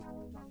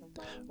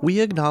We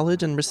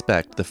acknowledge and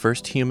respect the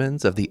first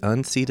humans of the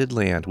unceded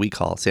land we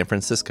call San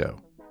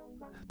Francisco,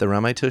 the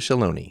Ramaytush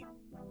Ohlone.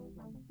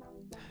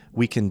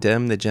 We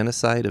condemn the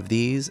genocide of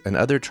these and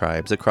other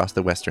tribes across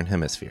the Western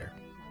Hemisphere.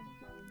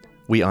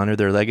 We honor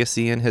their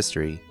legacy and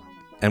history,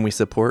 and we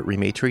support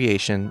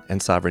rematriation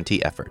and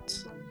sovereignty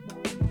efforts.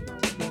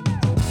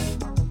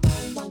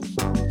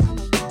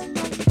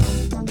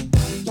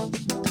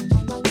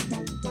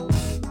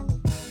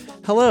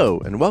 Hello,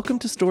 and welcome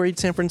to Storied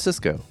San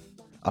Francisco,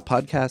 a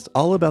podcast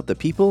all about the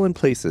people and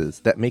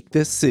places that make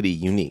this city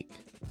unique.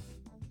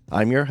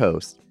 I'm your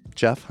host,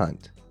 Jeff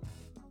Hunt.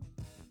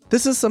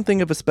 This is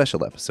something of a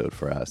special episode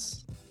for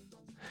us.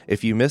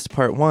 If you missed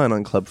part 1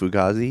 on Club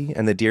Fugazi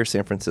and the Dear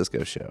San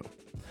Francisco show,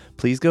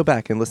 please go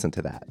back and listen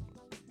to that.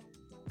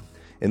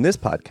 In this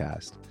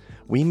podcast,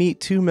 we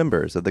meet 2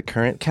 members of the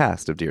current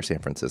cast of Dear San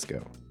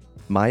Francisco,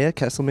 Maya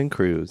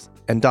Kesselman-Cruz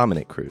and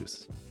Dominic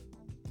Cruz.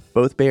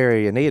 Both Bay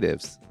Area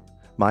natives,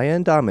 Maya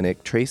and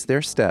Dominic trace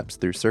their steps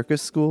through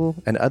circus school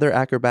and other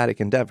acrobatic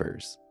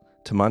endeavors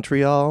to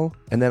Montreal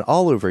and then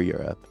all over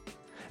Europe,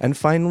 and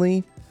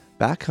finally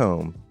back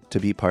home to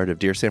be part of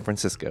Dear San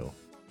Francisco,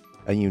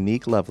 a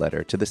unique love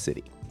letter to the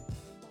city.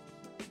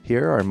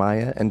 Here are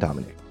Maya and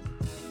Dominic.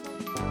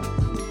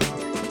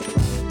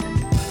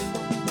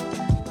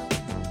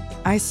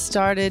 I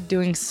started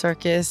doing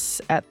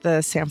circus at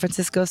the San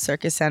Francisco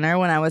Circus Center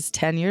when I was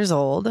 10 years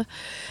old.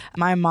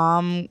 My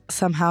mom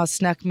somehow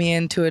snuck me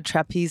into a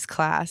trapeze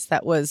class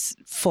that was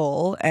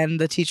full, and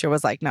the teacher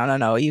was like,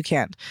 no, you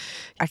can't.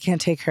 I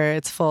can't take her.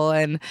 It's full.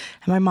 And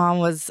my mom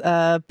was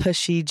a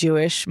pushy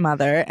Jewish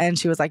mother, and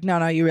she was like,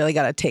 no, you really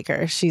got to take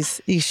her.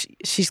 She's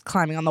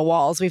climbing on the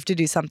walls. We have to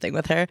do something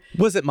with her.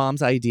 Was it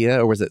mom's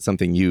idea, or was it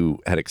something you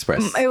had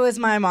expressed? It was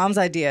my mom's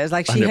idea. It was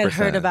like she 100%. had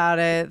heard about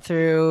it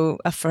through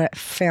a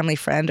family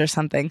friend or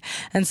something.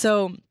 And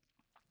so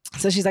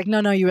she's like,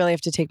 no, you really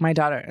have to take my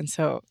daughter. And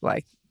so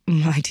like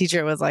my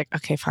teacher was like,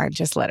 okay, fine,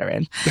 just let her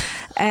in.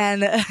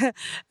 and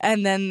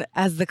then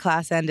as the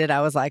class ended,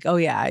 I was like, oh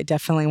yeah, I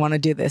definitely want to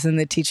do this. And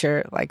the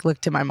teacher like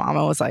looked at my mom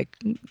and was like,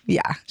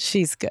 yeah,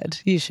 she's good.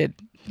 You should.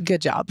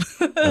 Good job.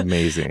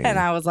 Amazing. And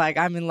I was like,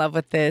 I'm in love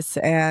with this.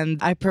 And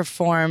I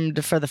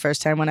performed for the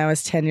first time when I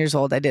was 10 years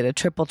old. I did a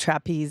triple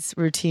trapeze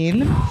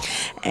routine.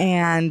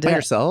 And by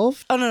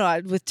yourself? Oh,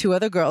 no, with 2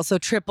 other girls. So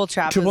triple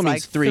trap Triple is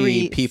means like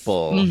 3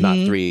 people, not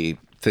 3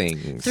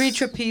 things. 3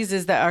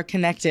 trapezes that are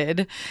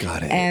connected.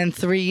 Got it. And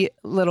 3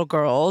 little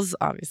girls,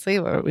 obviously,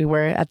 where we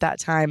were at that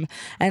time.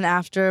 And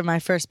after my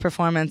first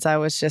performance, I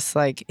was just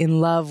like in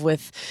love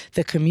with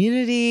the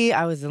community.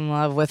 I was in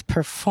love with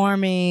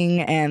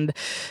performing and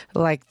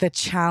like the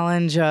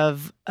challenge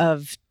of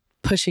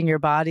pushing your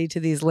body to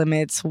these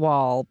limits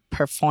while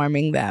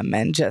performing them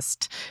and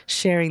just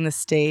sharing the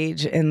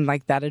stage and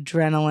like that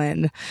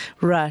adrenaline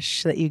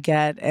rush that you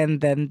get, and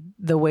then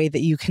the way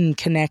that you can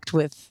connect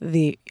with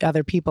the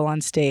other people on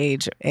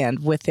stage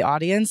and with the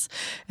audience.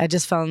 I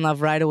just fell in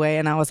love right away,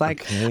 and I was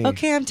like,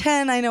 okay, I'm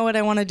 10. I know what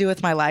I want to do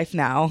with my life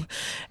now.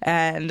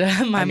 And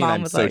my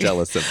mom was I'm so like,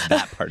 jealous of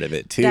that part of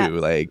it too,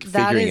 like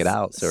figuring it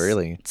out so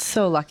early.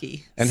 So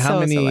lucky. And how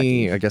many, so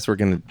lucky. I guess we're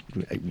gonna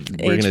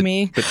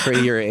me. betray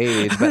your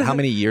age, but how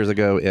many years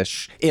ago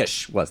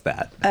ish was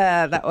that?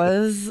 That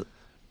was,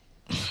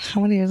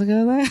 how many years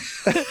ago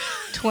was that?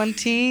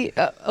 20,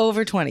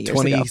 over 20 years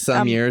ago. 20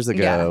 some years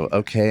ago. Yeah.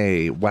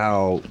 Okay.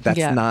 Wow.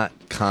 That's not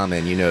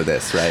common. You know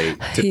this, right?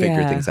 To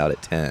figure things out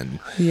at 10.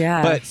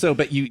 Yeah.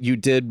 But you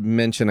did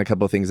mention a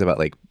couple of things about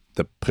like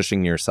the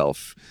pushing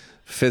yourself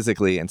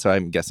physically. And so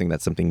I'm guessing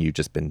that's something you've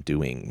just been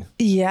doing.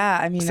 Yeah.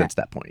 I mean, since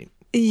that point.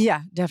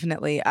 Yeah,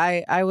 definitely.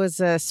 I was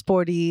a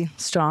sporty,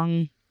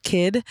 strong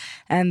kid,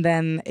 and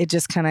then it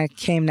just kind of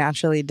came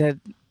naturally to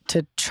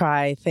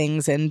try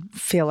things and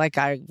feel like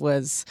I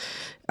was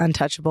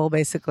untouchable,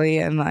 basically,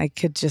 and I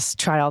could just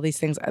try all these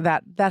things.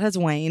 That has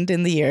waned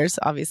in the years,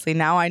 obviously.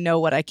 Now I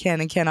know what I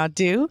can and cannot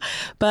do,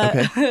 but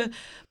okay.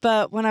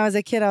 But when I was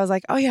a kid, I was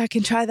like, oh yeah, I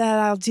can try that.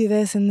 I'll do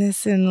this and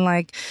this, and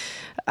like,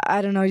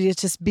 I don't know, you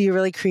just be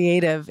really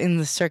creative. In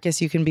the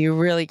circus, you can be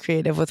really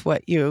creative with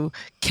what you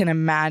can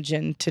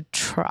imagine to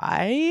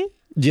try.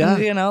 Yeah.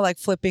 You know, like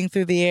flipping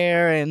through the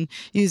air and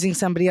using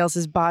somebody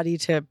else's body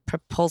to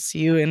propulse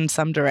you in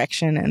some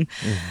direction. And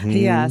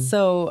yeah,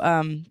 so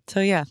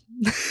yeah.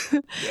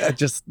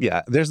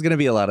 There's going to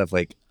be a lot of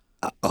like,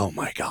 oh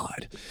my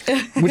God,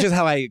 which is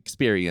how I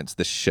experienced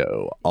the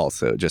show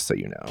also, just so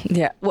you know.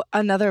 Yeah. Well,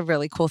 another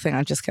really cool thing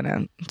I'm just going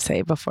to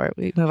say before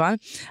we move on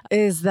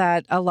is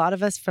that a lot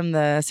of us from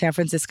the San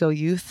Francisco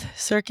Youth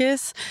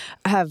Circus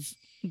have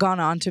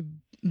gone on to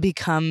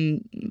become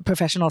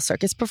professional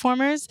circus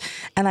performers.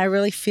 And I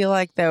really feel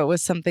like there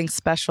was something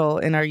special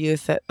in our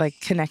youth that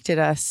like connected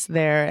us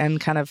there and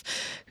kind of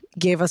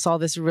gave us all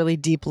this really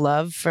deep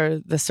love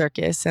for the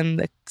circus and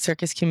the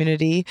circus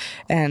community.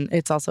 And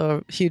it's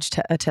also a huge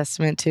a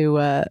testament to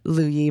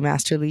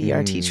Master Louis,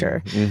 our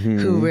teacher,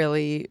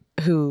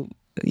 who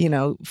you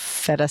know,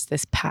 fed us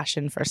this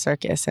passion for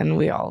circus. And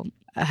we all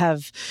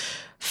have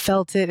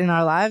felt it in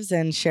our lives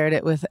and shared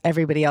it with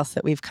everybody else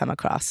that we've come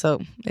across.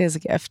 So it is a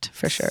gift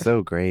for sure.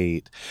 So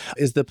great.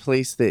 Is the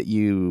place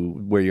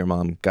where your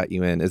mom got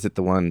you in, is it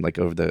the one like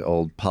over the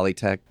old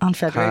Polytech? On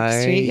Frederick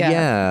Street,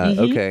 yeah.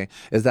 Yeah, okay.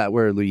 Is that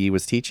where Louis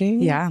was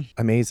teaching? Yeah.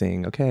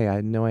 Amazing. Okay, I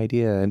had no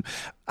idea. And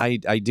I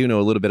do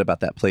know a little bit about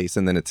that place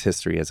and then its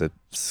history as a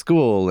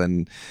school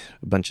and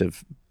a bunch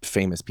of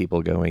famous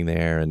people going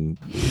there. And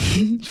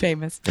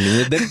famous. I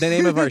mean, the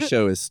name of our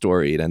show is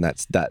Storied, and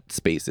that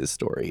space is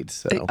storied.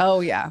 So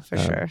oh yeah, for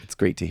sure. It's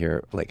great to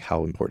hear like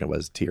how important it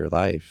was to your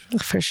life.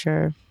 For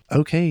sure.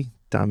 Okay,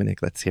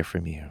 Dominic, let's hear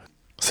from you.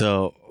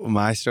 So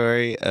my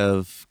story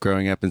of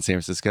growing up in San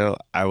Francisco,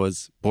 I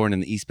was born in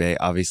the East Bay,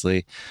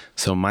 obviously.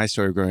 So my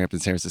story of growing up in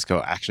San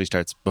Francisco actually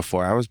starts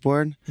before I was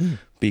born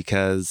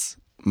because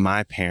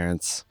my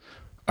parents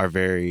are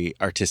very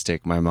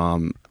artistic. My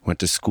mom went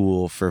to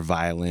school for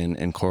violin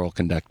and choral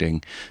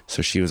conducting.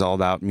 So she was all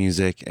about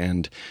music,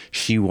 and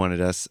she wanted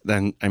us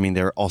then. I mean,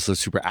 they were also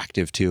super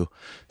active too.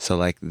 So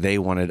like they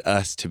wanted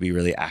us to be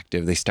really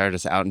active. They started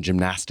us out in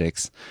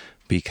gymnastics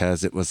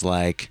because it was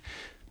like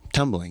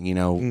tumbling,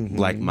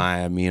 like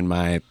me and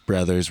my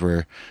brothers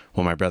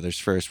my brothers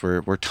first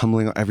were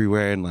tumbling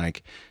everywhere and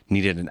like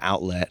needed an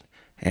outlet.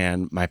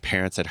 And my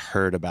parents had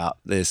heard about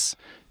this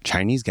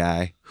Chinese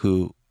guy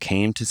who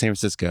came to San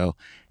Francisco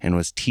and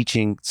was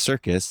teaching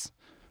circus,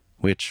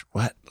 what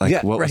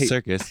was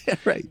circus?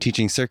 Right.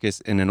 Teaching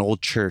circus in an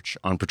old church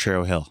on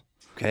Potrero Hill.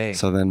 Okay.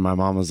 So then my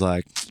mom was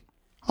like,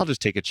 I'll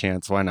just take a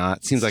chance. Why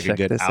not? Seems like a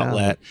good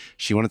outlet.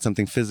 She wanted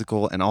something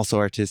physical and also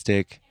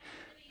artistic.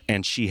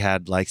 And she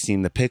had like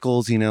seen the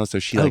pickles, so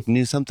she like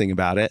knew something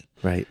about it.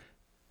 Right.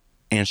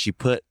 And she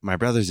put my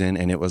brothers in,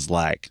 and it was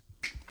like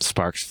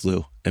sparks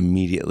flew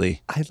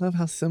immediately. I love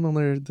how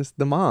similar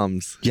the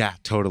moms. Yeah,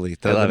 totally.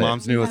 The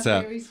moms knew what's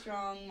up. Very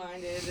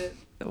strong-minded,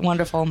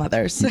 wonderful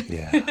mothers.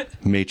 Yeah.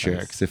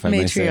 Matriarchs, if I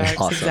may say. Matriarchs,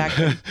 Awesome.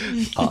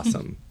 exactly.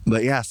 Awesome.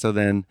 But yeah, so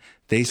then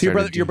they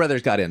started. Your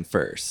brothers got in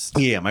first.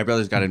 Yeah, my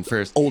brothers got in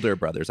first. Older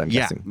brothers, I'm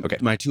guessing. Okay.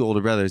 My two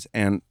older brothers.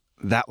 And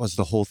that was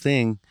the whole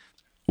thing,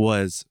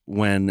 was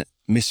when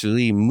Mr.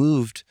 Lee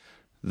moved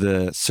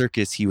the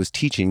circus he was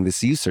teaching,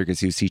 this youth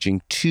circus he was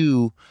teaching,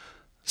 to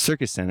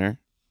Circus Center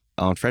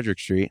on Frederick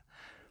Street.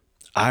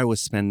 I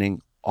was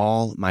spending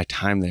all my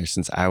time there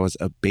since I was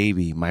a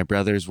baby. My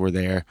brothers were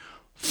there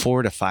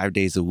 4 to 5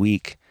 days a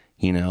week,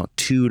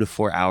 2 to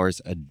 4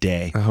 hours a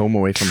day. Home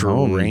away from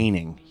home.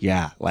 Training.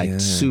 Yeah,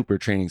 super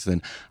training. So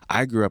then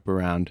I grew up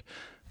around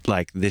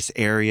like this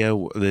area,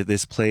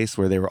 this place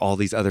where there were all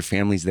these other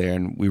families there.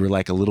 And we were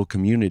like a little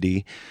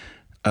community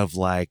of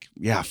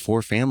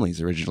 4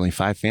 families originally,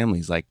 5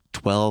 families, like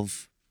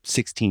 12,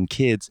 16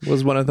 kids.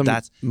 Was one of them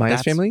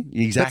Maya's family?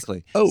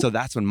 Exactly. So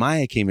that's when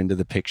Maya came into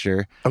the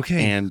picture.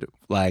 Okay. And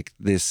like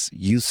this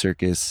youth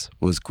circus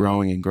was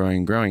growing and growing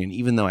and growing. And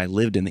even though I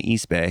lived in the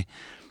East Bay,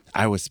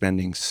 I was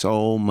spending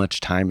so much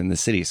time in the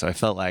city. So I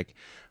felt like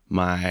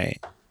my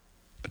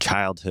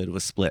childhood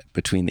was split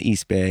between the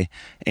East Bay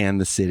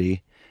and the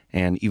city.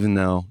 And even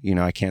though,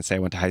 I can't say I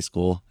went to high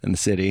school in the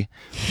city,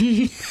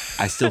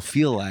 I still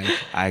feel like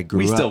I grew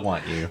up. We still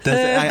want you.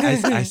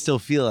 I still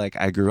feel like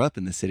I grew up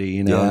in the city,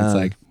 Yeah. It's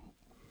like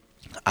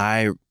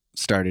I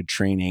started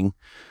training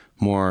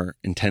more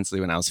intensely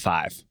when I was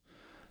 5.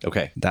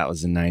 Okay. That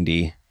was in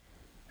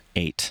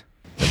 98.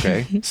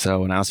 Okay.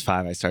 So when I was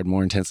 5, I started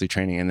more intensely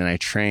training. And then I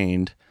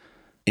trained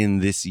in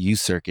this youth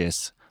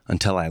circus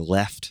until I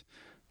left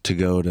to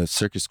go to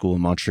circus school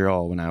in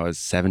Montreal when I was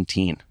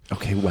 17.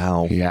 Okay.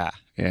 Wow. Yeah.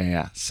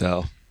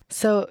 So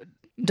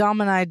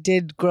Dom and I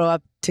did grow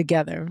up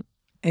together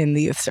in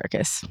the youth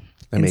circus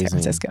in San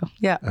Francisco.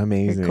 Yeah.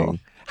 Amazing. Cool.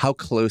 How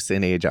close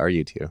in age are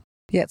you two?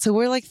 Yeah, so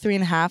we're like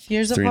 3.5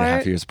 years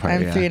apart. 3.5 years apart.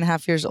 I'm yeah.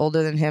 3.5 years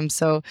older than him.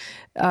 So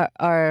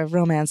our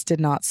romance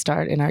did not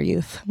start in our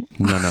youth.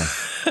 No.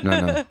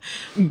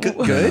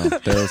 Good.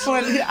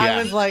 When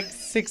I was like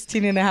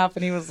 16 and a half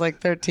and he was like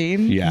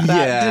 13. Yeah.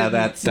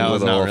 That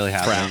was not really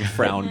happening.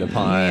 Frowned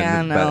upon.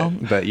 Yeah, no.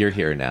 But you're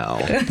here now.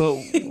 But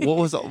what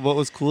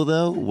was cool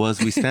though was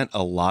we spent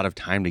a lot of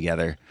time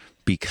together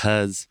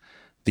because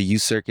the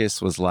youth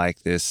circus was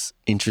like this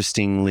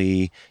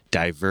interestingly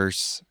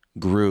diverse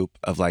group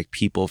of like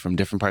people from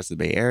different parts of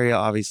the Bay Area,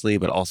 obviously,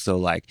 but also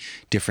like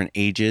different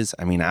ages.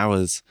 I mean, I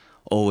was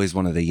always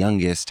one of the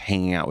youngest,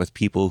 hanging out with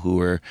people who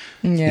were,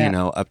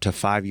 up to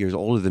 5 years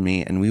older than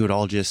me, and we would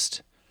all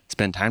just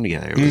spend time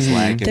together. It was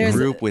like a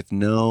group with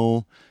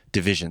no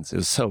divisions. It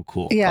was so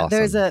cool. Yeah,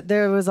 Awesome.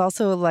 there was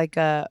also like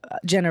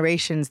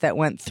generations that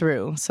went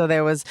through. So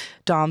there was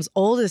Dom's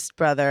oldest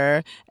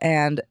brother,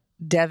 and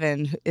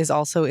Devin is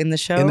also in the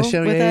show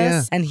with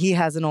us, and he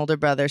has an older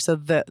brother. So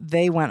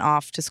they went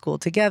off to school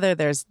together.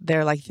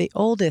 They're like the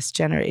oldest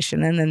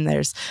generation, and then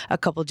there's a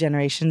couple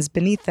generations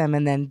beneath them,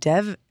 and then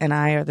Dev and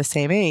I are the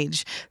same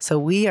age, so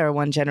we are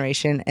one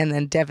generation. And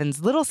then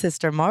Devin's little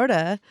sister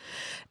Marta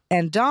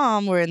and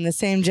Dom were in the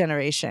same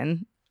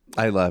generation.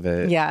 I love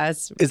it. Yeah,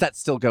 is that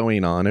still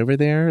going on over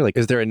there? Like,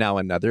 is there now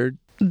another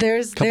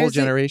couple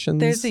generations?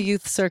 There's a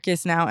youth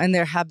circus now, and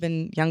there have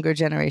been younger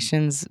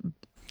generations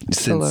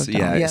Since so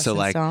since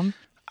like Dom.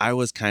 I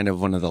was kind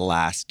of one of the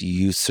last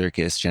youth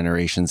circus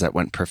generations that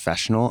went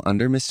professional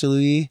under Mr.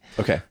 Louis.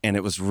 Okay. And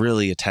it was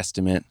really a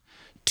testament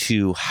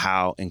to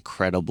how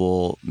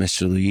incredible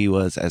Mr. Louis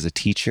was as a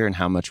teacher and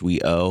how much we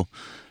owe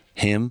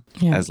him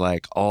as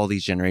like all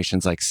these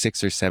generations, like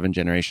 6 or 7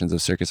 generations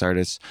of circus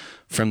artists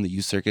from the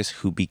youth circus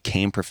who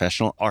became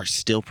professional are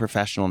still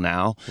professional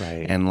now.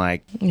 Right. And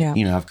like,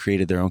 you know, have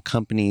created their own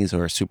companies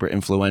or are super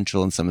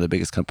influential in some of the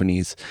biggest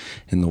companies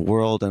in the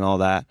world and all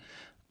that.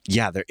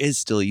 Yeah, there is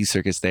still a youth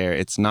circus there.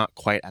 It's not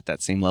quite at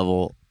that same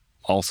level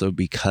also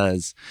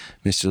because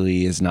Mr.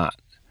 Lee is not,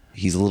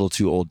 he's a little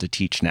too old to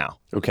teach now.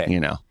 Okay. You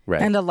know?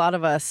 Right. And a lot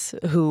of us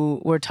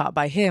who were taught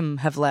by him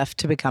have left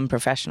to become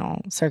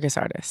professional circus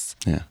artists.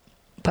 Yeah.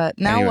 But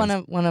now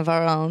Anyways. one of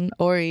our own,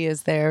 Ori,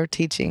 is there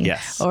teaching.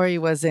 Yes. Ori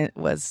was in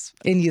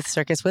youth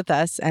circus with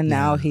us, and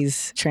now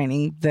he's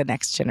training the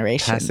next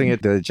generation. Passing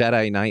it the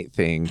Jedi Knight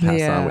thing,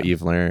 pass on what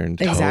you've learned.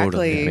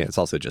 Exactly. I mean, it's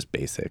also just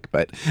basic,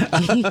 but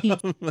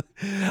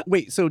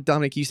wait. So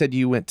Dominic, you said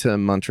you went to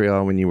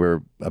Montreal when you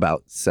were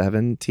about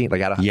 17,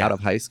 like out of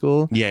high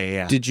school.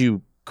 Yeah. Did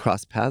you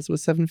cross paths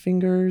with Seven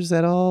Fingers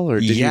at all, or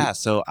did you?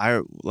 So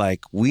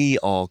we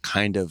all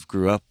kind of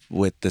grew up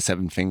with the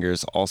Seven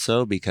Fingers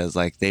also because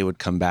like they would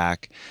come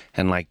back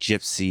and like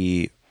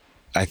Gypsy,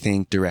 I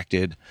think,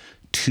 directed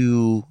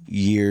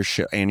 2-year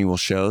annual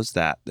shows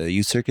that the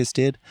youth circus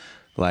did,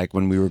 like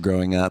when we were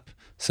growing up.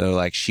 So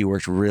like she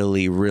worked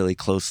really, really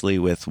closely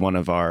with one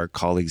of our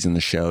colleagues in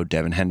the show,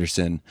 Devin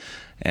Henderson,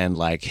 and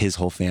like his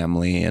whole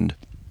family. And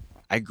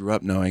I grew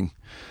up knowing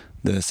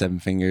the Seven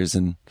Fingers,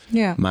 and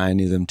Maya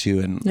knew them too.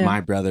 And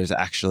my brothers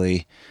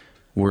actually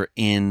were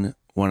in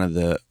one of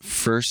the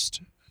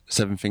first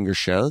Seven Finger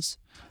shows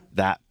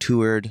that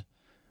toured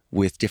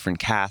with different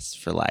casts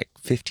for like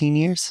 15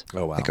 years.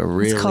 Oh, wow. Like a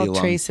really It's called long...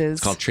 Traces.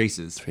 It's called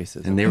Traces.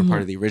 Traces. And they were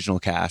part of the original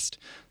cast.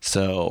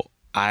 So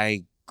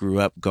I grew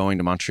up going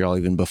to Montreal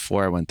even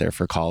before I went there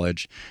for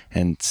college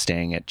and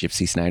staying at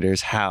Gypsy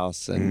Snyder's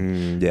house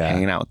and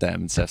hanging out with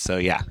them and stuff. So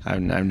yeah,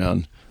 I've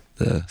known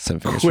the Seven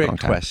Fingers for a long Quick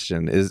time.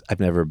 question is,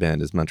 I've never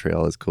been. Is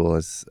Montreal as cool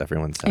as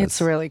everyone says?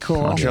 It's really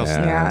cool. Montreal's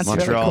it's Montreal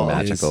really cool.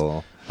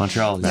 magical.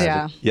 Montreal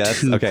is Yes.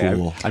 too Okay.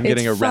 cool. I'm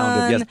getting It's a round of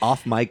fun. yes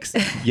off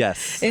mics.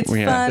 Yes. It's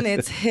fun,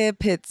 it's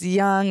hip, it's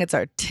young, it's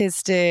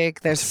artistic.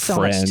 There's so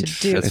much to French.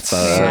 do. It's so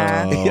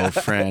Yeah.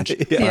 French.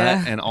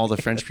 Yeah. And all the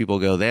French people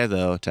go there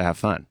though to have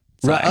fun.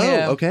 Right.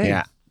 Yeah. Oh, okay.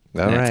 Yeah.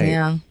 All right.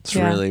 Yeah. It's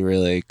really,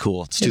 really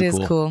cool. It's too It is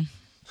cool.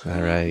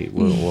 All right.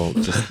 We'll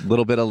just a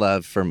little bit of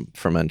love from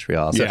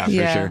Montreal. So Yeah, for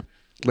Yeah. sure.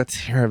 let's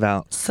hear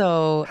about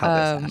So, how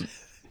this happened.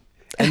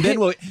 And then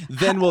we'll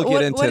get into what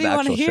do the you want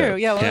actual to hear? show.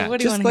 Yeah, what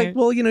do you Just want to hear?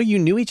 well, you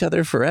knew each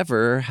other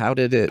forever. How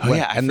did it? Oh,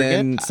 yeah, I and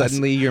then forget.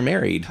 suddenly you're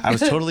married. I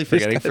was totally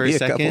forgetting gotta for be a a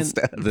couple second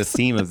steps. the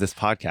theme of this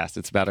podcast.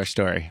 It's about our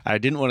story. I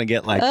didn't want to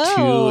get like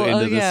Oh, too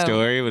into the yeah.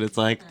 story, but it's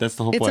like that's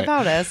the whole It's point.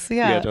 about us.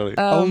 Yeah. Yeah, totally.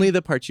 Only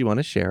the parts you want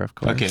to share, of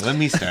course. Okay, let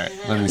me start.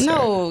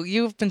 No,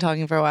 you've been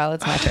talking for a while.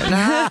 It's my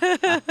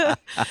turn.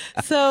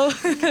 So,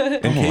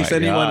 In case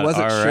anyone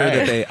wasn't sure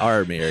that they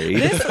are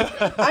married.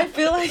 I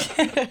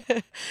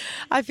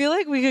feel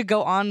like we could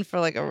go on for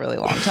like a really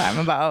long time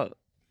about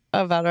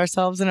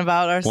ourselves and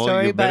about our Well,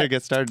 story. you better but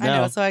get started I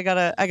now. know, so I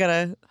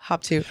gotta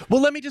hop to.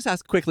 Well, let me just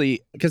ask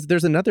quickly, because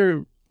there's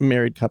another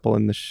married couple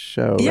in the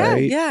show, Yeah,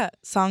 right? yeah.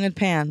 Song and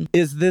Pan.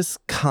 Is this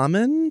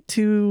common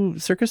to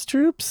circus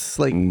troops?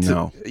 Like,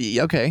 No.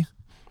 Okay.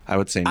 I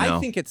would say no. I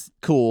think it's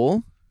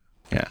cool.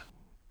 Yeah.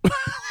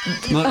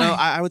 No,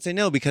 I would say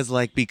no because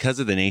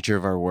of the nature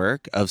of our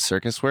work, of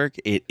circus work,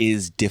 it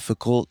is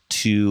difficult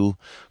to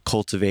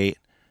cultivate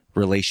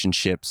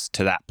relationships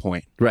to that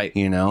point. Right.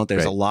 You know,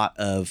 there's Right. a lot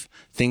of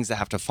things that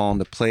have to fall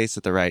into place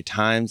at the right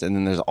times. And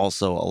then there's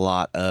also a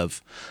lot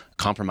of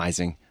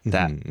compromising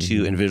that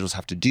two individuals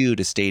have to do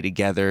to stay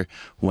together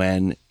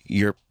when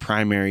your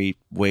primary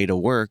way to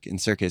work in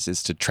circus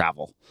is to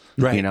travel.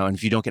 Right. You know, and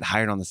if you don't get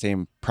hired on the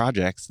same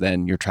projects,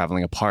 then you're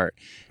traveling apart.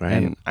 Right.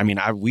 And I mean,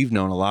 we've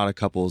known a lot of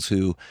couples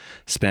who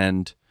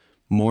spend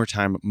more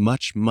time,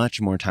 much,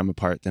 much more time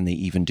apart than they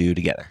even do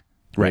together.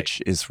 Right.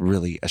 Which is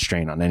really a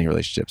strain on any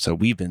relationship. So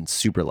we've been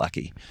super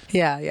lucky.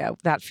 Yeah.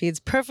 That feeds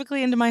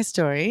perfectly into my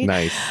story.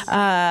 Nice.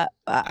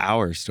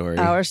 Our story.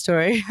 Our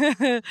story.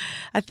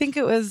 I think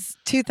it was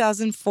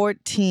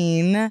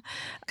 2014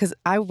 because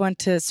I went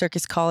to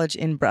circus college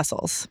in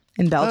Brussels,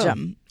 in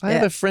Belgium. I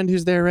have a friend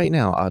who's there right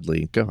now,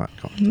 oddly. Go on,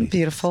 please.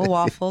 Beautiful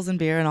waffles and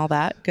beer and all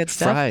that good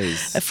stuff.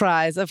 Fries.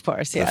 Fries, of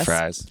course, yes.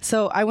 fries.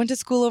 So I went to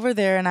school over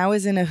there and I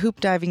was in a hoop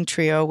diving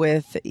trio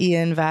with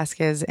Ian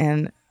Vasquez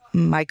and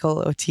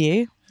Michael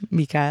Autier.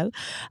 Mikael.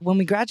 When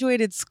we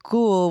graduated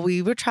school,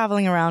 we were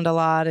traveling around a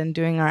lot and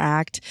doing our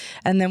act.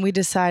 And then we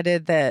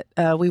decided that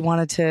we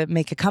wanted to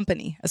make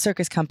a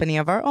circus company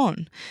of our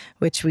own,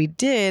 which we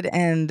did.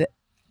 And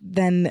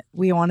then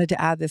we wanted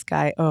to add this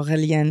guy,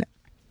 Aurélien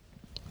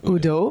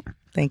Udo.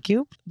 Thank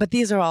you. But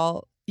these are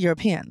all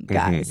European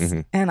guys.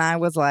 And I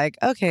was like,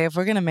 okay, if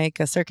we're going to make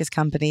a circus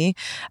company,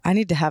 I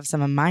need to have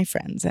some of my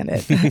friends in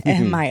it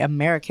and my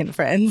American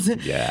friends.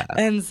 Yeah.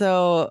 And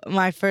so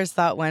my first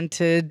thought went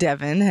to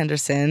Devin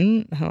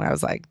Henderson, who I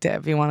was like,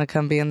 Dev, you want to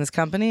come be in this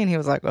company? And he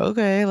was like,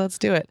 okay, let's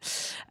do it.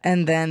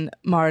 And then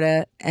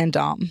Marta and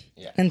Dom.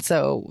 Yeah. And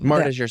so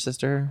Marta's your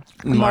sister?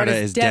 Marta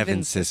is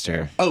Devin's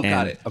sister. Oh,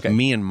 got it. Okay.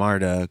 Me and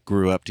Marta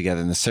grew up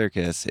together in the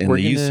circus, in the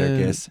youth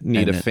circus.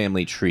 Need a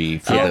family tree.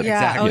 For Oh, that.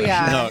 yeah. Exactly. Oh,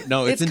 yeah.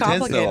 No, it's intense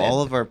complicated. though.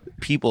 All of our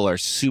people are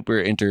super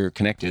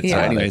interconnected. So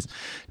Yeah. anyways,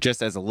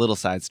 just as a little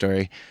side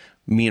story,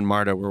 me and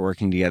Marta were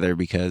working together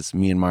because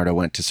me and Marta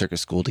went to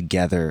circus school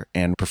together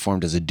and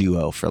performed as a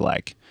duo for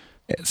like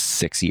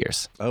 6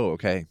 years. Oh,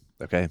 okay.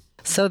 Okay.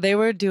 So they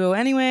were a duo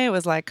anyway. It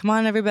was like, come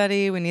on,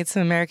 everybody. We need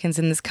some Americans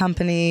in this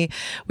company.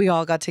 We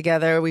all got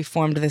together. We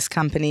formed this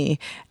company.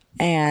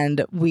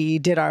 And we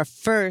did our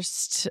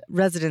first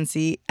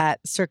residency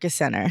at Circus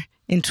Center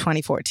in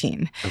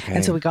 2014. Okay.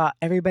 And so we got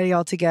everybody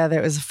all together.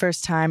 It was the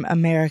first time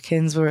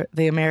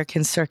the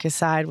American circus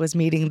side was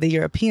meeting the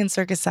European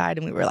circus side.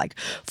 And we were like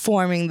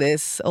forming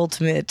this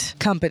ultimate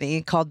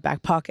company called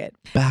Back Pocket.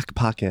 Back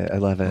Pocket. I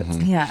love it.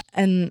 Yeah.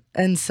 And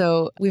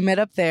so we met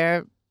up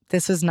there.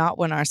 This was not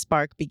when our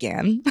spark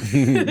began.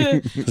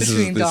 This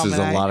is Dom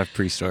a lot of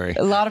pre-story.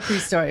 A lot of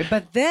pre-story.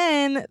 But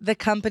then the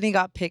company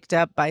got picked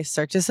up by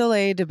Cirque du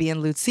Soleil to be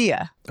in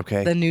Lucia.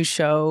 Okay. The new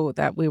show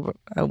that we were,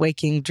 a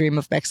waking dream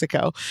of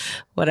Mexico,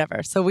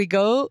 whatever. So we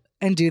go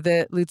and do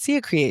the Lucia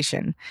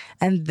creation.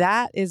 And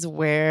that is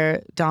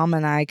where Dom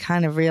and I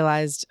kind of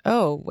realized,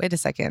 oh, wait a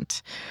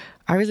second.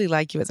 I really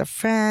like you as a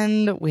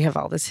friend. We have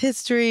all this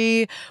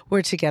history.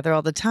 We're together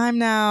all the time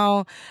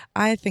now.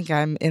 I think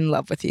I'm in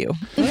love with you.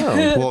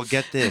 Oh. Well,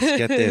 get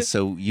this.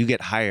 So when you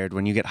get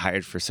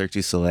hired for Cirque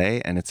du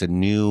Soleil and it's a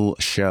new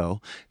show,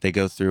 they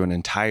go through an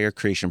entire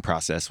creation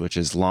process, which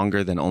is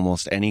longer than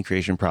almost any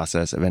creation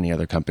process of any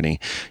other company.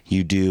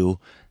 You do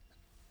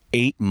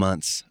 8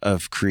 months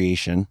of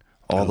creation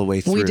all the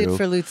way through. We did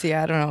for Lucia.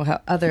 I don't know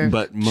how other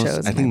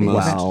shows. I think maybe.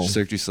 most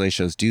Cirque du Soleil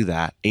shows do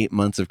that. 8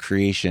 months of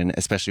creation,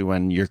 especially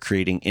when you're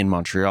creating in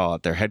Montreal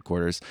at their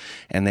headquarters.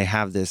 And they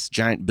have this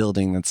giant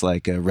building that's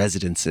like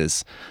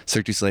residences,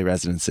 Cirque du Soleil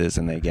residences,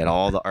 and they get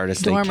all the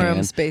artists Dorm they can.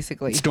 rooms,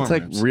 basically. It's dorm It's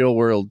like rooms. real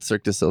world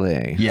Cirque du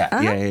Soleil.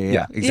 Yeah, Yeah. exactly.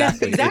 Yeah,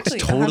 exactly,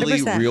 It's totally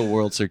 100%. real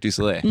world Cirque du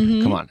Soleil.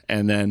 Come on.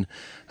 And then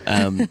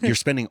you're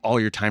spending all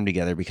your time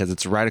together because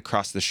it's right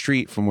across the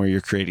street from where you're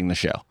creating the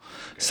show.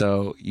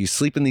 So you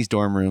sleep in these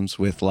dorm rooms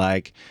with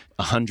like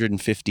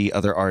 150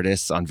 other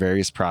artists on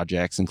various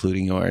projects,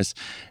 including yours.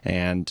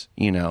 And,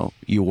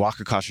 you walk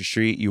across the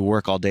street, you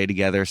work all day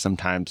together,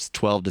 sometimes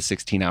 12 to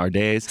 16-hour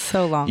days.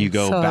 So long. You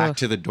go back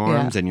to the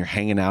dorms yeah. and you're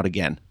hanging out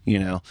again,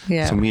 Yeah.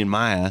 So me and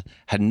Maya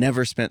had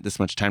never spent this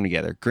much time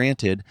together.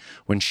 Granted,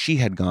 when she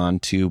had gone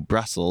to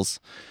Brussels,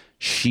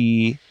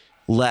 she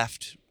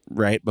left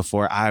right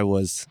before I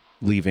was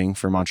leaving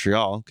for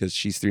Montreal because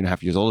she's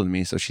 3.5 years older than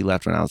me. So she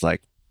left when I was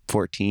like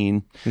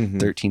 13,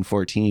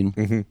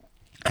 14.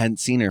 I hadn't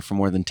seen her for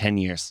more than 10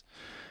 years.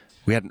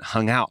 We hadn't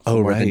hung out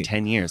for more than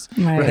 10 years.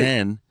 Right.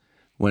 Then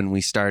when we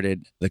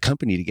started the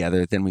company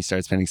together, then we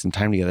started spending some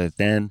time together.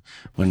 Then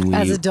when we...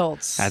 As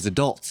adults.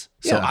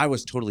 So Yeah. I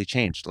was totally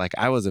changed. Like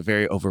I was a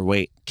very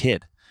overweight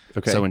kid.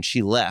 Okay. So when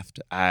she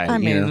left, I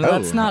mean,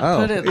 let's not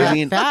put it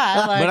that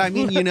bad. But I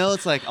mean,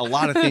 it's like a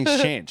lot of things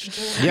changed.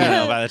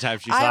 Yeah. By the time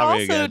she I saw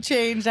me also again.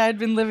 changed. I had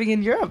been living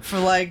in Europe for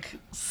like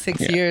 6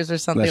 years or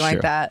something That's like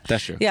true. that.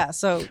 That's true. Yeah.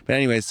 So But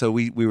anyway, so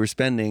we were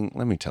spending.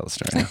 Let me tell the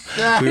story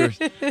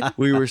now.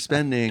 we were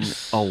spending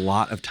a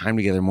lot of time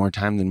together, more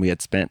time than we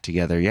had spent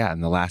together. Yeah,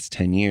 in the last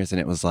 10 years,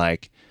 and it was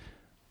like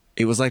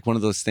one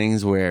of those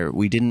things where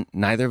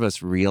neither of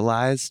us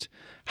realized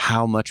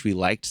how much we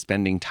liked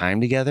spending time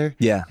together.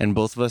 Yeah. And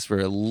both of us were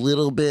a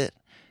little bit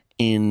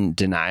in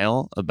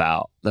denial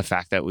about the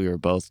fact that we were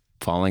both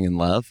falling in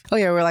love. oh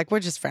yeah, we're like, we're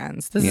just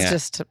friends. This is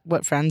just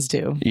what friends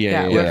do.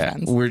 Yeah, we're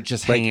friends. We're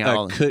just hanging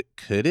out.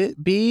 Could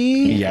it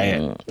be?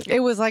 Yeah.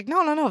 It was like,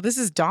 no, this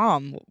is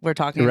Dom we're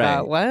talking Right.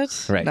 about.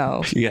 What? Right.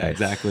 No. Yeah,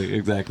 exactly.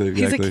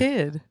 He's a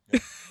kid.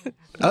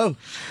 Oh.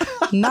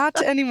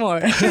 Not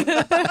anymore.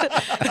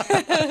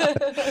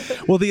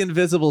 Well, the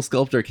invisible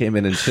sculptor came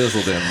in and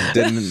chiseled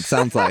him.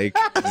 Sounds like.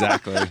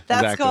 Exactly.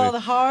 That's called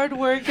hard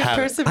work and I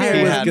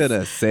perseverance. was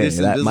gonna say This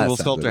that invisible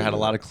must sculptor have had a been-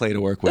 lot of clay to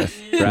work with.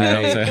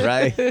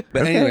 Right.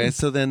 But Okay. anyway,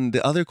 so then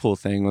the other cool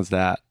thing was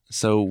that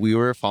we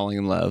were falling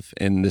in love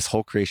in this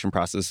whole creation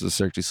process of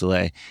Cirque du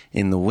Soleil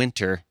in the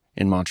winter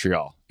in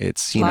Montreal.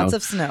 It's Lots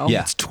of snow.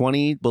 Yeah. It's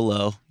 20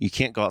 below. You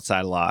can't go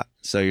outside a lot,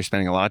 so you're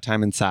spending a lot of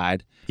time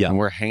inside. Yeah. And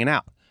we're hanging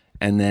out.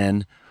 And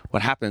then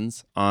what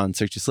happens on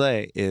Cirque du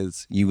Soleil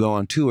is you go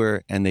on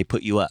tour and they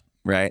put you up,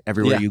 right?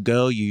 Everywhere Yeah. you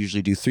go, you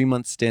usually do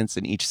 3-month stints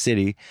in each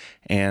city,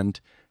 and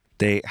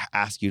they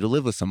ask you to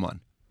live with someone.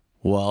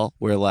 Well,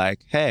 we're like,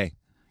 hey,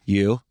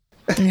 you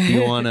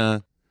want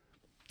to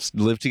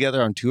live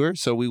together on tour?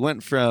 So we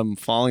went from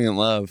falling in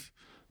love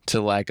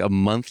to like a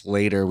month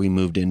later, we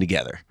moved in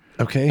together.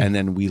 Okay. And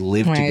then we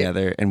lived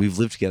together, and we've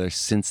lived together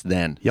since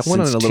then. Y'all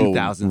went on a little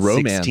 2016.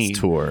 romance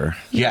tour.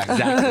 Yeah,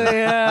 exactly.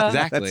 Yeah.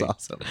 Exactly. That's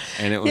awesome.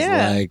 And it was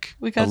like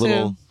a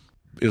little...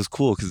 It was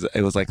cool because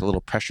it was like a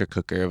little pressure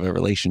cooker of a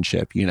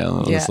relationship, you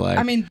know? It was like,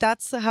 I mean,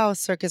 that's how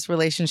circus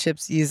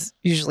relationships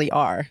usually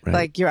are. Right.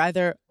 Like you're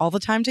either all the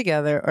time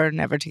together or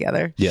never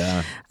together.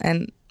 Yeah.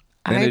 And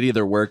it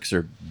either works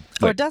or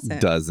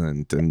doesn't.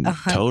 And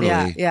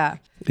totally. Yeah.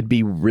 It'd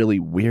be really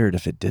weird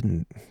if it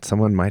didn't.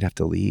 Someone might have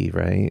to leave,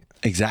 right?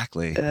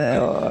 Exactly.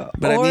 But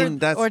I mean,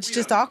 that's... Or it's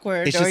just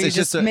awkward. It's or you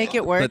just make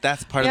it work. But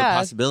that's part of the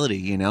possibility,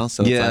 you know?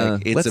 So yeah. it's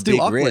like, it's Let's a do big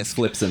awkward risk.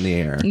 flips in the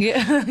air.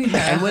 Yeah.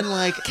 And when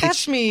like...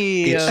 Catch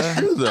me. It's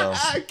true, though.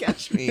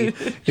 Catch me.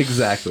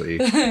 Exactly.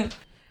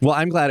 Well,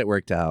 I'm glad it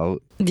worked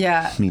out.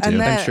 Yeah. Me too.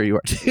 And then, I'm sure you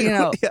are too. You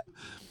know, Yeah.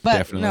 but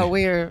Definitely. no,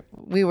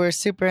 we were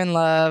super in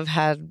love,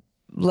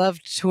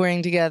 loved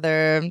touring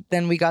together.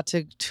 Then we got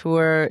to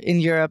tour in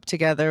Europe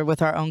together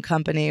with our own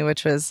company,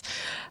 which was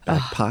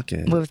Back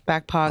Pocket. with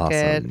Back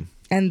Pocket. Awesome.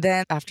 And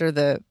then after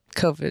the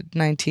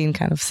COVID-19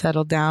 kind of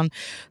settled down,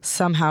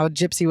 somehow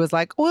Gypsy was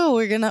like, "Oh,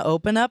 we're gonna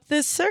open up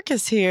this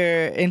circus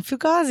here in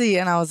Fugazi,"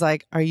 and I was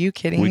like, "Are you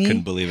kidding me?" We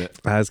couldn't believe it.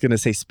 I was going to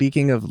say,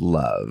 speaking of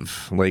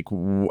love, like,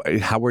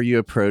 how were you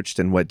approached,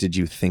 and what did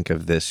you think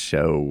of this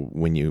show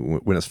when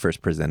it was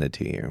first presented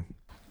to you?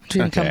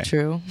 Dream Okay. come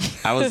true.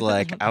 I was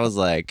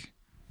like,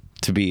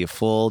 to be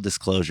full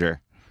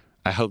disclosure,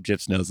 I hope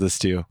Gyps knows this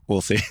too.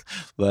 We'll see.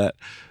 But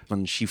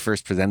when she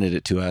first presented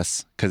it to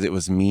us, because it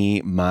was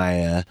me,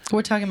 Maya,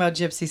 We're talking about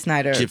Gypsy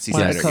Snyder, Gypsy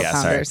one of Snyder, the yeah,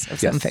 co-founders sorry. of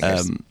Seven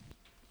Figures.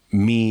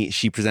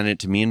 she presented it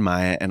to me and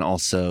Maya, and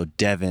also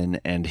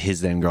Devin and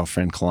his then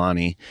girlfriend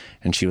Kalani.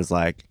 And she was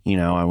like, you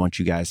know, I want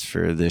you guys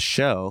for this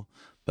show,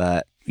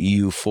 but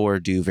you four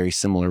do very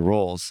similar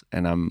roles,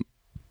 and I'm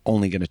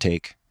only going to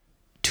take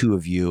two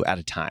of you at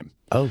a time.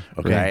 Oh,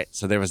 okay. Right.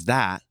 So there was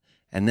that.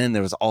 And then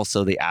there was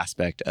also the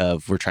aspect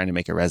of we're trying to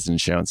make a resident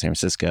show in San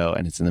Francisco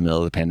and it's in the middle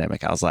of the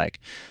pandemic. I was like,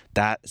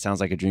 that sounds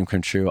like a dream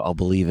come true. I'll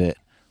believe it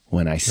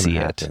when I see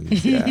it.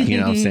 Yeah. You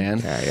know what I'm saying?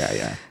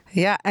 Yeah.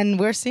 Yeah, and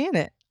we're seeing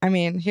it. I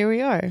mean, here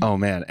we are. Oh,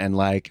 man. And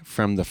like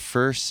from the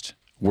first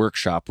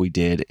workshop we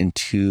did in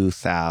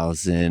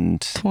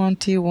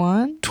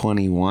 2021,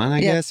 21?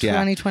 I guess. Yeah.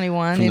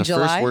 2021 From in the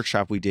July. first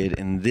workshop we did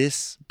in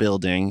this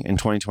building in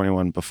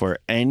 2021, before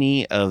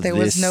any of There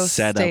this was no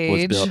setup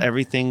was stage. built,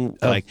 everything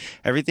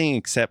everything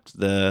except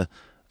the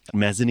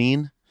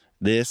mezzanine,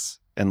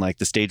 and like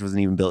the stage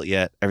wasn't even built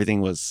yet.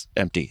 Everything was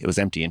empty. It was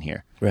empty in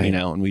here, Right. you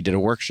know. And we did a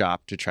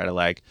workshop to try to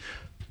like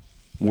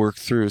work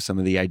through some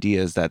of the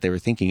ideas that they were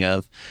thinking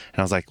of. And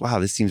I was like, wow,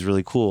 this seems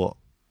really cool.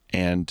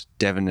 And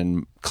Devin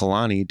and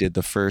Kalani did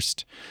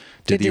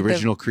the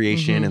original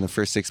creation in the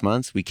first 6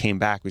 months. We came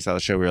back, we saw the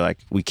show, we were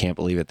like, we can't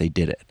believe it. They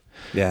did it.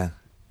 Yeah.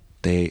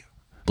 They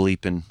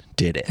bleeping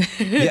did it.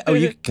 Yeah. Oh,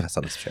 you got us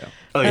on this show.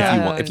 Oh,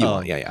 yeah. If you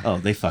want. Yeah. Oh,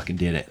 they fucking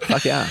did it.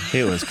 Fuck yeah.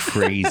 It was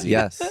crazy.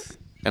 Yes.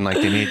 And like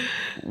they made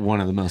one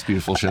of the most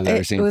beautiful shows I've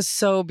ever seen. It was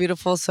so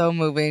beautiful, so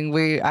moving.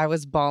 I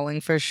was bawling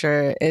for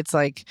sure. It's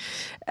like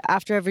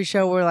after every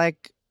show, we're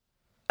like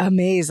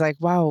amazed, like,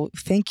 wow,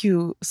 thank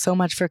you so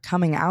much for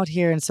coming out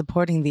here and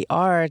supporting the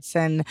arts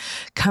and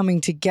coming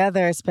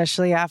together,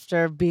 especially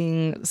after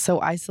being so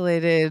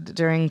isolated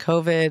during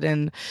COVID.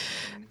 And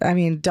I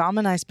mean, Dom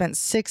and I spent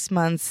 6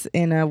 months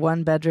in a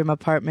 1-bedroom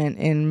apartment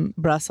in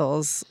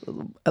Brussels,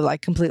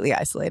 like completely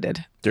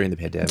isolated During the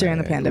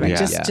pandemic.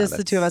 Yeah. just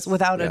the two of us,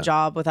 without a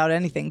job, without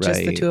anything, just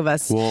the Right. two of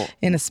us Well,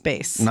 in a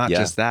space. not Yeah.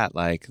 just that,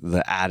 like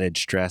the added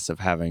stress of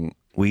having,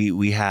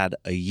 we had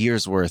a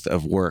year's worth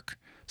of work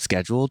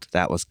scheduled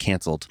that was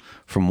canceled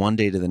from one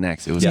day to the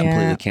next. It was Yeah.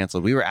 completely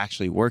canceled. We were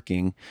actually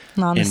working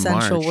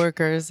Non-essential March.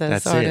 workers as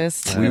That's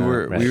artists. it. We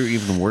were Right. we were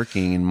even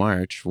working in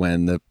March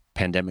when the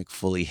pandemic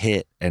fully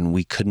hit, and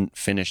we couldn't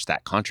finish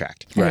that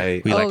contract.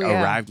 Right. We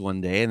yeah. arrived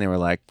one day and they were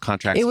like,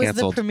 contract's It was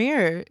canceled. the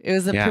premiere. It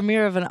was the Yeah.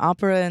 premiere of an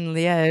opera in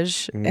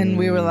Liège, and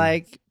we were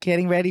like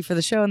getting ready for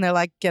the show, and they're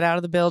like, "Get out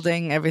of the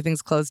building!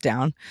 Everything's closed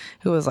down."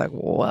 It was like,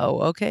 "Whoa,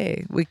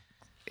 okay."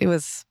 It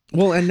was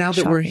Well, and now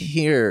that we're Shocking.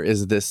 here,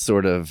 is this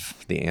sort of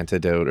the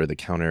antidote or the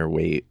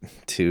counterweight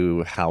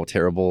to how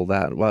terrible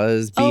that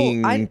was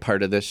being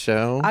part of this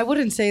show? I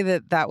wouldn't say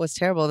that was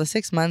terrible. The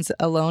 6 months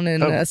alone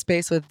in a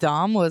space with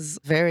Dom was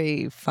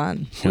very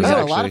fun. We was had a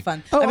actually- lot of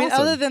fun. Oh, I mean,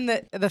 awesome. other than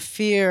the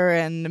fear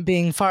and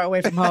being far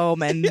away from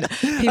home and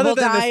people Other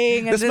than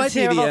dying this and might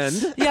be the terrible.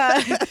 end.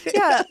 Yeah.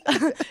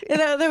 You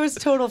know, there was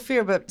total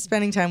fear, but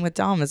spending time with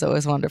Dom is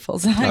always wonderful.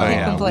 So I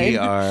can't complain.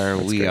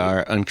 We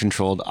are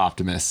uncontrolled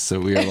optimists.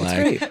 So we were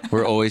like,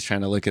 we're always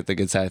trying to look at the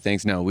good side of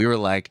things. No, we were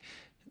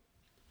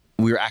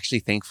actually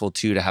thankful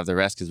too to have the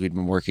rest, because we'd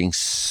been working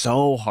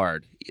so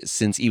hard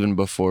since even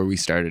before we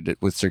started it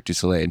with Cirque du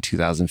Soleil in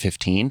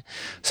 2015.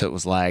 So it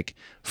was like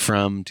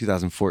from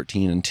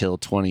 2014 until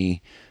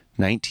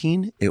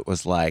 2019, it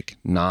was like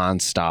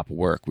nonstop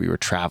work. We were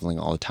traveling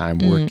all the time,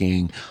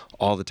 working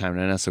all the time.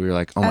 And so we were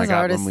like, oh my As God,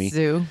 artists when we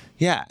do.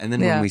 Yeah. And then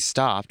Yeah. when we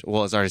stopped,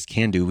 well, as artists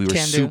can do, we were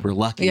Can do. super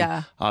lucky,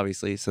 Yeah.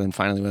 obviously. So then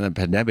finally when the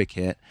pandemic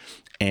hit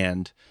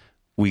and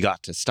we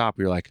got to stop,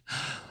 we were like,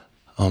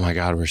 oh my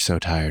God, we're so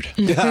tired.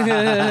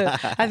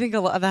 I think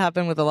that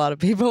happened with a lot of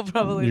people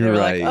probably. They You're were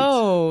right. like,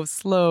 oh,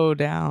 slow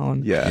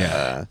down.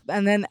 Yeah.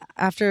 And then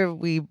after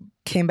we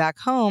came back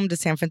home to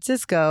San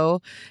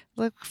Francisco,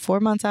 like 4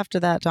 months after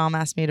that, Dom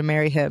asked me to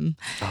marry him.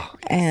 Oh,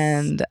 yes.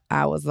 And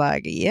I was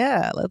like,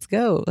 yeah, let's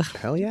go.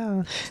 Hell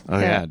yeah. Oh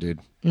yeah, dude.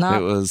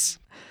 Not It was.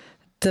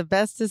 the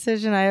best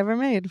decision I ever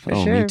made, for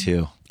Oh, sure. me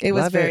too. It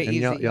was Love very And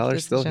easy. y'all are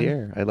still decision.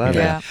 here. I love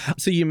Yeah.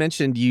 it. So you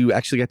mentioned you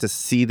actually got to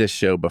see the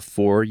show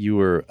before you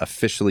were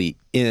officially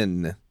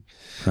in.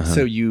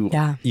 So you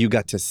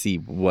got to see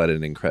what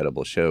an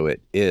incredible show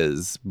it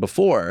is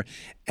before,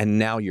 and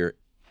now you're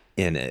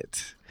in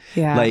it.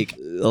 Yeah. Like,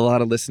 a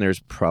lot of listeners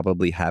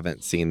probably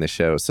haven't seen the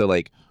show. So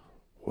like,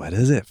 what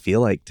does it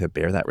feel like to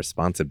bear that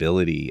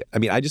responsibility? I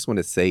mean, I just want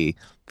to say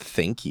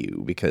thank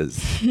you,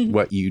 because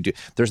what you do,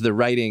 there's the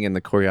writing and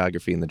the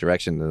choreography and the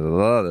direction,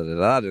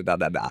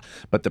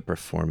 but the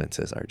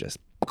performances are just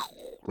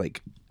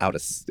like out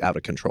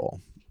of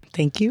control.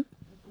 Thank you.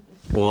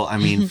 Well, I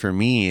mean, for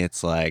me,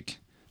 it's like,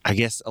 I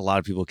guess a lot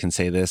of people can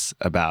say this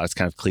about, it's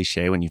kind of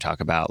cliche when you talk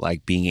about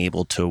like being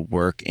able to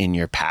work in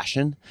your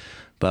passion.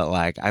 But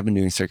like, I've been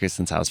doing circus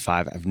since I was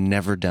 5.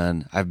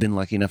 I've been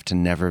lucky enough to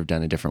never have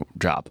done a different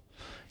job.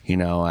 You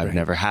know, I've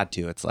never had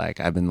to. It's like,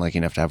 I've been lucky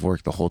enough to have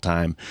worked the whole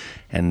time.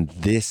 And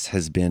this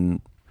has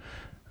been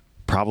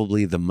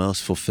probably the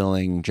most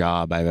fulfilling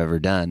job I've ever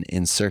done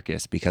in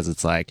circus, because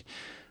it's like,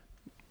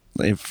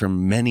 for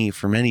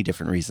many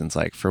different reasons.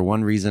 Like, for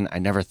one reason, I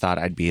never thought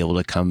I'd be able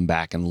to come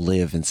back and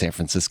live in San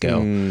Francisco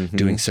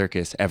doing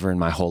circus ever in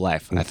my whole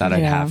life. I thought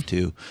I'd have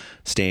to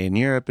stay in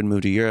Europe and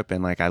move to Europe.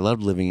 And like, I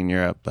loved living in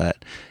Europe,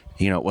 but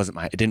you know,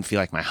 it didn't feel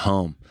like my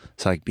home.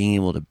 So like, being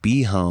able to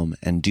be home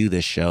and do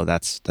this show,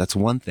 that's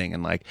one thing.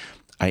 And like,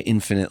 I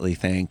infinitely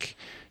thank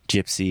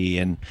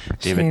Gypsy and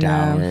David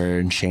Dower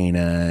and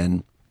Shayna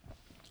and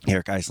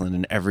Eric Iceland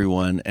and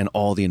everyone and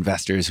all the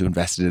investors who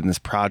invested in this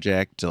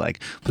project to like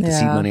put the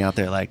seed money out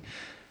there. Like,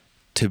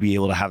 to be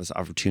able to have this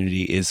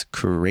opportunity is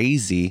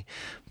crazy.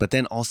 But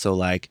then also,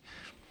 like,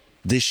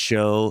 this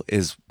show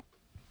is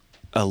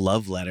a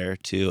love letter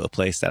to a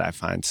place that I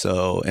find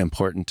so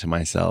important to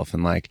myself.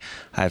 And like,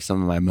 I have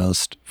some of my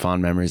most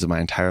fond memories of my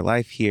entire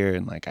life here.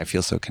 And like, I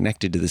feel so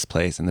connected to this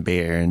place and the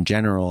Bay Area in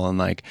general. And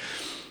like,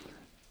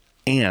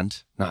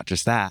 and not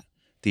just that,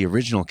 the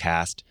original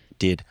cast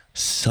did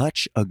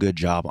such a good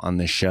job on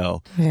this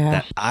show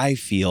that I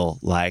feel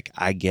like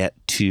I get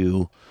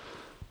to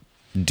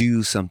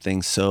do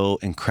something so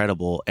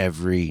incredible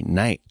every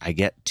night. I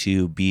get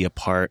to be a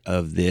part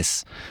of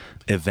this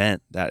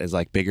event that is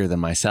like bigger than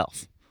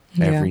myself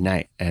every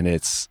night. And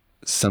it's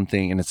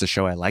something, and it's a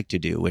show I like to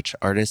do, which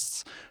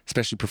artists,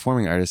 especially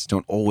performing artists,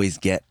 don't always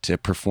get to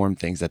perform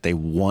things that they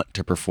want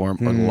to perform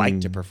or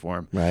like to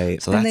perform.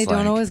 Right. So And that's they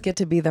don't always get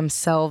to be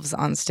themselves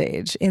on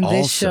stage. In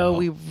this show,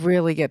 we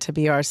really get to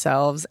be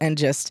ourselves and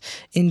just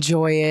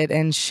enjoy it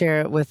and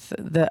share it with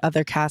the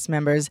other cast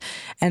members.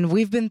 And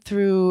we've been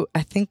through,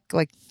 I think,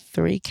 like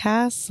 3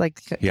 casts,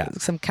 like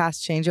some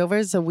cast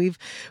changeovers. So we've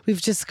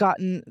just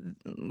gotten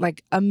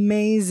like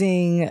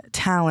amazing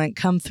talent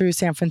come through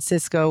San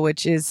Francisco,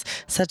 which is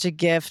such a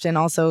gift, and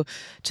also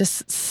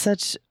just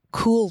such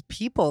cool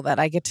people that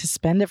I get to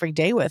spend every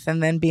day with,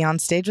 and then be on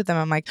stage with them.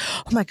 I'm like,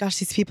 oh my gosh,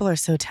 these people are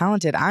so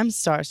talented. I'm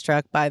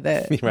starstruck by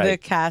the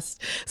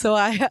cast. So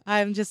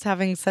I'm just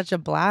having such a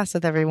blast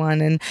with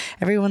everyone, and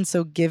everyone's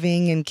so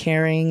giving and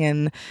caring,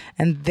 and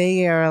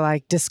they are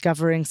like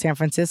discovering San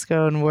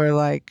Francisco, and we're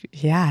like,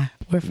 yeah,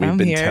 we're from We've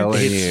been here.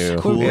 telling you.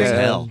 Cool as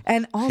hell.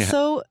 And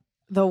also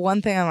the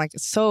one thing I'm like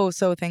so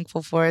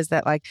thankful for is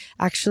that like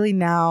actually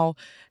now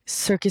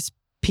circus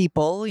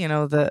people, you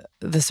know, the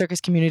circus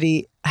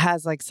community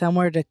has like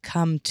somewhere to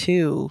come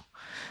to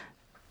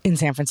in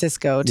San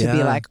Francisco to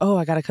be like, oh,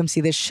 I got to come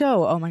see this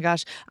show. Oh my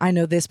gosh, I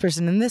know this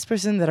person and this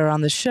person that are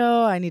on the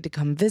show. I need to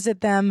come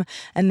visit them.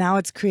 And now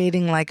it's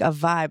creating like a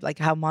vibe, like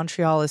how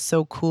Montreal is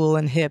so cool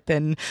and hip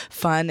and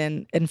fun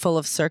and full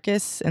of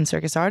circus and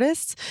circus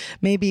artists.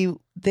 Maybe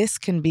this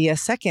can be a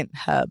second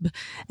hub,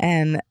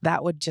 and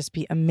that would just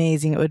be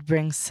amazing. It would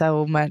bring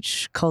so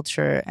much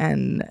culture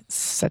and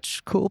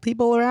such cool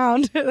people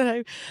around.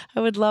 I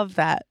would love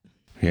that.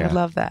 I would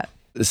love that.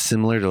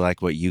 Similar to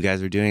like what you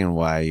guys are doing, and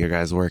why your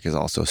guys' work is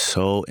also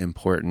so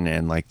important,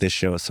 and like this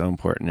show is so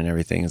important and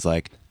everything, is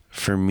like,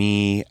 for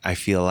me, I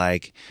feel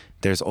like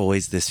there's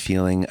always this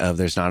feeling of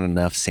there's not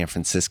enough San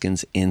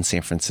Franciscans in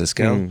San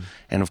Francisco.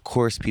 And of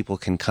course, people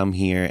can come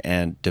here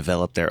and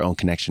develop their own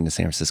connection to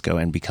San Francisco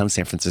and become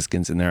San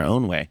Franciscans in their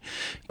own way.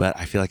 But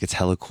I feel like it's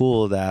hella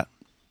cool that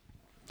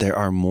there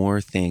are more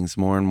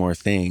and more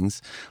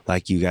things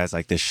like you guys,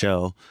 like this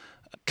show,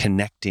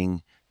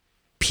 connecting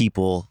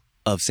people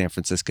of San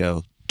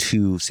Francisco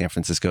to San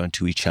Francisco and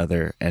to each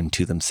other and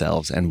to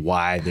themselves and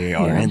why they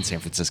are in San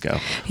Francisco.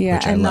 Yeah,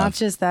 which I and love. not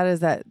just that,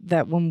 is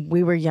that when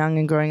we were young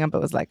and growing up, it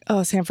was like,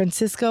 oh, San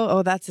Francisco,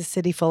 oh, that's a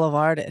city full of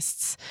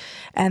artists.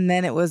 And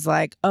then it was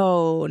like,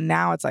 oh,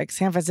 now it's like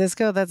San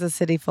Francisco, that's a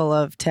city full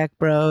of tech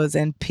bros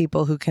and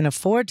people who can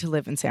afford to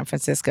live in San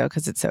Francisco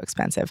because it's so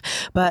expensive.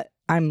 But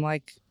I'm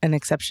like an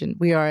exception.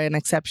 We are an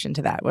exception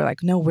to that. We're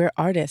like, no, we're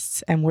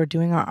artists and we're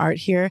doing our art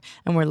here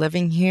and we're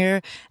living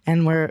here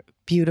and we're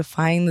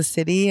beautifying the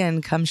city,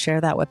 and come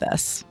share that with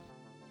us.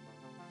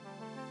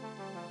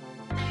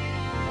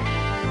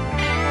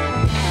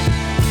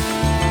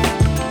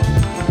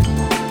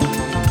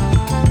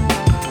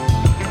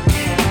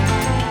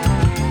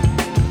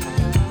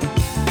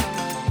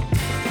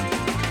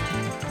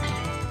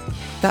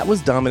 That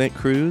was Dominic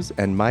Cruz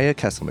and Maya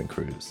Kesselman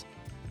Cruz.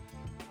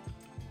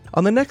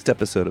 On the next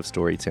episode of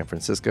Storied San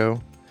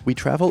Francisco, we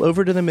travel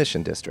over to the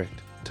Mission District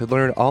to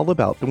learn all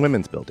about the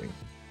Women's Building.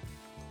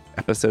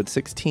 Episode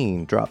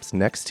 16 drops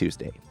next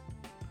Tuesday.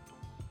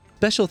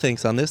 Special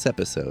thanks on this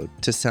episode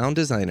to sound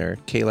designer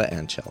Kayla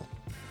Anchel.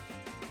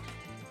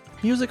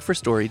 Music for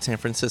Storied San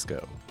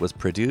Francisco was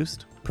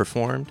produced,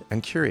 performed,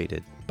 and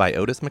curated by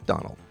Otis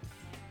McDonald.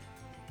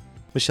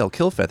 Michelle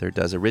Kilfeather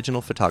does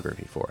original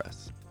photography for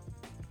us.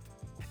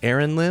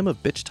 Aaron Lim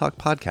of Bitch Talk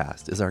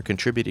Podcast is our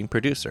contributing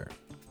producer.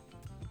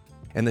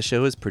 And the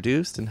show is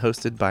produced and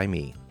hosted by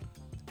me,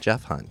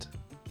 Jeff Hunt.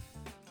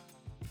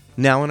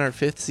 Now in our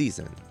 5th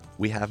season,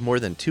 we have more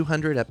than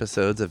 200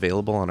 episodes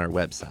available on our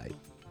website,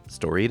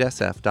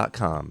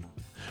 storiedsf.com,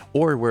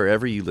 or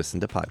wherever you listen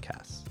to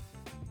podcasts.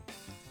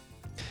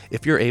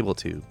 If you're able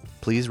to,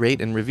 please rate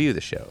and review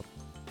the show.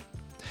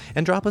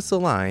 And drop us a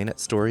line at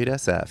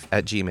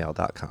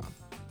storiedsf@gmail.com.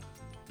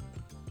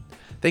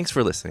 Thanks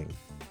for listening.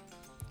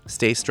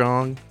 Stay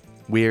strong,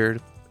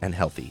 weird, and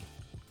healthy.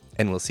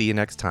 And we'll see you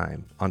next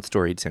time on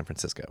Storied San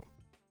Francisco.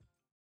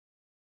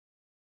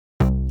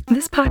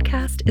 This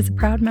podcast is a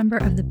proud member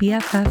of the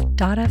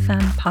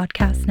BFF.FM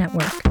podcast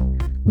network.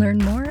 Learn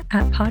more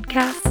at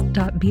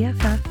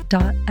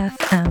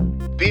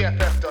podcasts.bff.fm.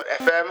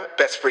 BFF.FM,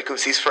 best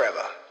frequencies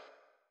forever.